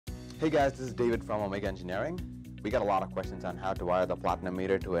Hey guys, this is David from Omega Engineering. We got a lot of questions on how to wire the platinum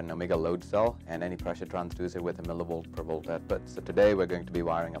meter to an Omega load cell and any pressure transducer with a millivolt per volt output. So today we're going to be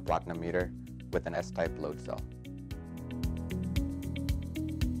wiring a platinum meter with an S-type load cell.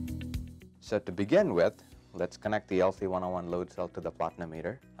 So to begin with, let's connect the LC101 load cell to the platinum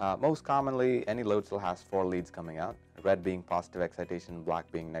meter. Most commonly, any load cell has 4 leads coming out, red being positive excitation,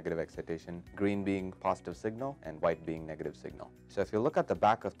 black being negative excitation, green being positive signal, and white being negative signal. So if you look at the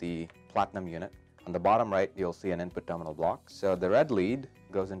back of the platinum unit, on the bottom right, you'll see an input terminal block. So the red lead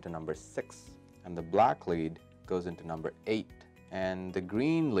goes into number 6, and the black lead goes into number 8, and the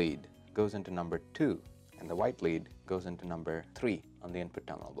green lead goes into number 2, and the white lead goes into number 3 on the input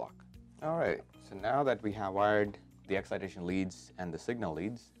terminal block. Alright, so now that we have wired the excitation leads and the signal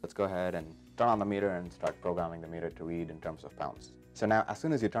leads, let's go ahead and turn on the meter and start programming the meter to read in terms of pounds. So now as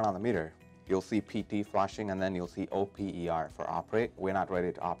soon as you turn on the meter, you'll see PT flashing and then you'll see OPER for operate. We're not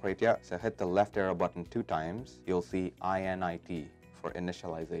ready to operate yet, so hit the left arrow button 2 times. You'll see INIT for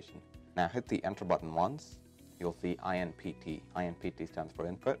initialization. Now hit the enter button once. You'll see INPT. INPT stands for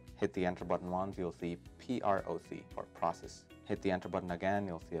input. Hit the enter button once, you'll see PROC for process. Hit the enter button again,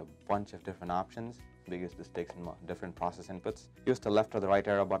 you'll see a bunch of different options because this takes in different process inputs. Use the left or the right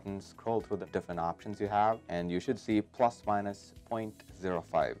arrow button, scroll through the different options you have, and you should see plus minus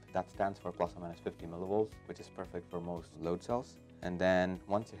 0.05. That stands for plus or minus 50 millivolts, which is perfect for most load cells. And then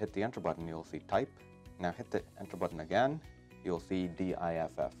once you hit the enter button, you'll see type. Now hit the enter button again, you'll see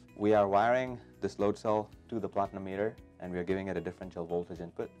DIFF. We are wiring this load cell to the platinum meter and we are giving it a differential voltage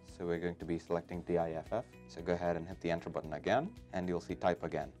input, so we're going to be selecting DIFF. So go ahead and hit the enter button again and you'll see type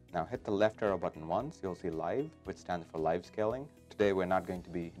again. Now hit the left arrow button once, you'll see live, which stands for live scaling. Today we're not going to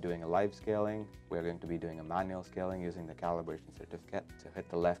be doing a live scaling, we're going to be doing a manual scaling using the calibration certificate. So hit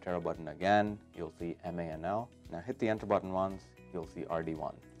the left arrow button again, you'll see MANL. Now hit the enter button once, you'll see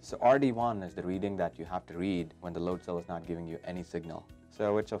RD1. So RD1 is the reading that you have to read when the load cell is not giving you any signal.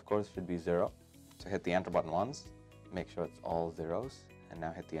 So which of course should be 0. So hit the enter button once, make sure it's all zeros, and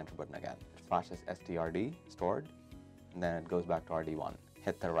now hit the enter button again. It flashes STRD, stored, and then it goes back to RD1.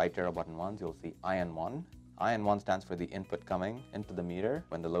 Hit the right arrow button once, you'll see IN1. IN1 stands for the input coming into the meter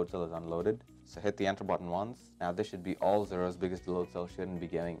when the load cell is unloaded. So hit the enter button once. Now this should be all zeros because the load cell shouldn't be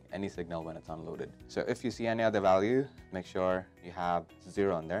giving any signal when it's unloaded. So if you see any other value, make sure you have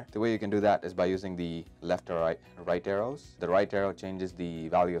 0 in there. The way you can do that is by using the left or right arrows. The right arrow changes the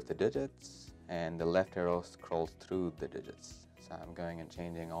value of the digits and the left arrow scrolls through the digits. So I'm going and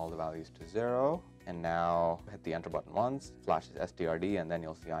changing all the values to 0. And now hit the enter button once, flashes STRD, and then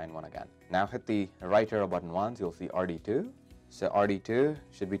you'll see IN1 again. Now hit the right arrow button once, you'll see RD2. So RD2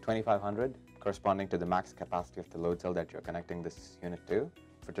 should be 2500, corresponding to the max capacity of the load cell that you're connecting this unit to.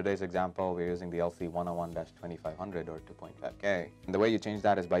 For today's example, we're using the LC101-2500 or 2.5K. And the way you change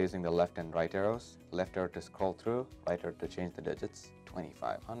that is by using the left and right arrows. Left arrow to scroll through, right arrow to change the digits,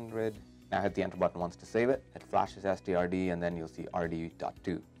 2500. Now hit the enter button once to save it. It flashes STRD and then you'll see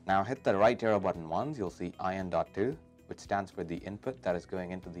RD.2. Now hit the right arrow button once, you'll see IN.2, which stands for the input that is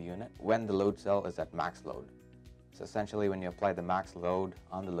going into the unit when the load cell is at max load. So essentially when you apply the max load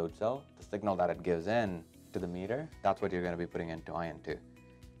on the load cell, the signal that it gives in to the meter, that's what you're going to be putting into IN2.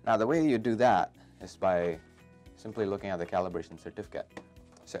 Now the way you do that is by simply looking at the calibration certificate.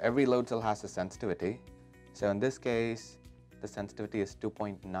 So every load cell has a sensitivity. So in this case, the sensitivity is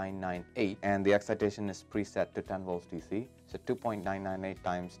 2.998 and the excitation is preset to 10 volts DC. So 2.998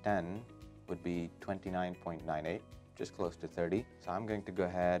 times 10 would be 29.98, just close to 30. So I'm going to go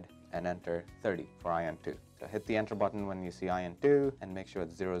ahead and enter 30 for IN2. So hit the enter button when you see IN2 and make sure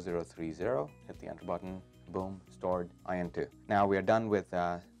it's 0030. Hit the enter button, boom, stored IN2. Now we are done with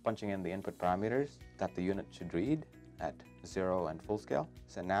punching in the input parameters that the unit should read at 0 and full scale.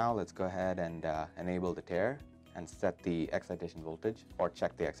 So now let's go ahead and enable the tare and set the excitation voltage or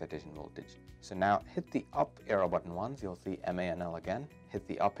check the excitation voltage. So now hit the up arrow button once, you'll see MANL again. Hit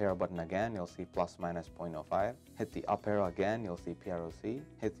the up arrow button again, you'll see plus minus 0.05. Hit the up arrow again, you'll see PROC.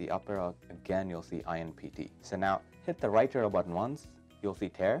 Hit the up arrow again, you'll see INPT. So now hit the right arrow button once, you'll see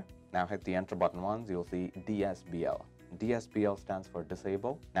tare. Now hit the enter button once, you'll see DSBL. DSBL stands for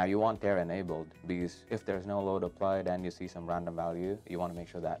disable. Now you want tare enabled because if there's no load applied and you see some random value, you want to make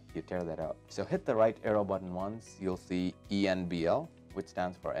sure that you tear that out. So hit the right arrow button once, you'll see ENBL, which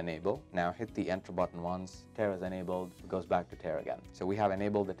stands for enable. Now hit the enter button once, tare is enabled, it goes back to tare again. So we have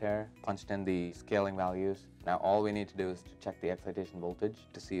enabled the tare, punched in the scaling values. Now all we need to do is to check the excitation voltage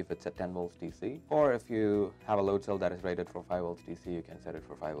to see if it's at 10 volts DC. Or if you have a load cell that is rated for 5 volts DC, you can set it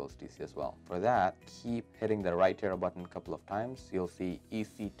for 5 volts DC as well. For that, keep hitting the right arrow button a couple of times. You'll see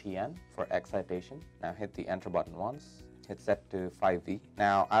ECTN for excitation. Now hit the enter button once. hit set to 5V.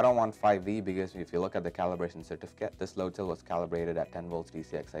 Now, I don't want 5V because if you look at the calibration certificate, this load cell was calibrated at 10 volts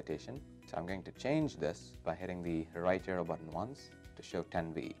DC excitation. So I'm going to change this by hitting the right arrow button once to show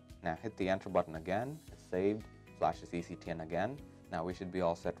 10V. Now hit the enter button again, it's saved, flashes ECTN again. Now we should be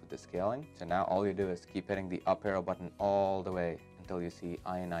all set with the scaling. So now all you do is keep hitting the up arrow button all the way until you see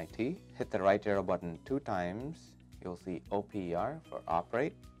INIT. Hit the right arrow button 2 times, you'll see OPER for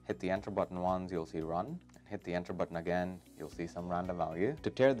operate. Hit the enter button once, you'll see run. Hit the enter button again, you'll see some random value. To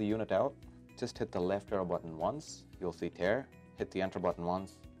tear the unit out, just hit the left arrow button once, you'll see tear. Hit the enter button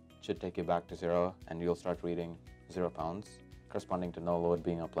once, it should take you back to 0, and you'll start reading 0 pounds, corresponding to no load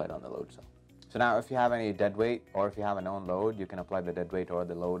being applied on the load cell. So now if you have any dead weight, or if you have a known load, you can apply the dead weight or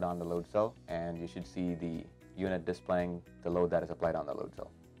the load on the load cell, and you should see the unit displaying the load that is applied on the load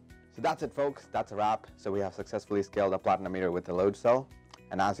cell. So that's it, folks, that's a wrap. So we have successfully scaled a platinum meter with the load cell.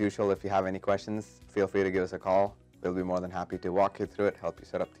 And as usual, if you have any questions, feel free to give us a call. We'll be more than happy to walk you through it, help you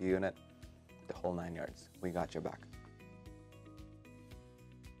set up the unit, the whole 9 yards. We got your back.